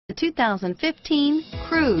The 2015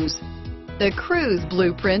 Cruze. The Cruze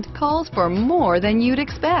blueprint calls for more than you'd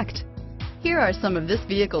expect. Here are some of this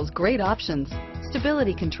vehicle's great options: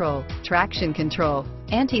 stability control, traction control,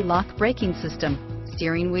 anti-lock braking system,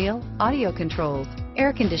 steering wheel audio controls,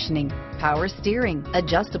 air conditioning, power steering,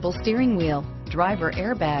 adjustable steering wheel, driver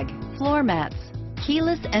airbag, floor mats,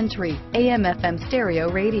 keyless entry, AM/FM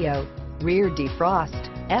stereo radio, rear defrost,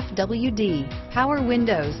 FWD, power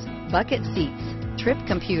windows, bucket seats, trip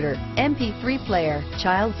computer, MP3 player,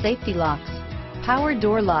 child safety locks, power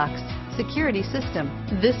door locks, security system.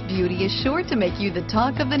 This beauty is sure to make you the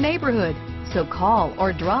talk of the neighborhood. So call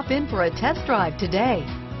or drop in for a test drive today.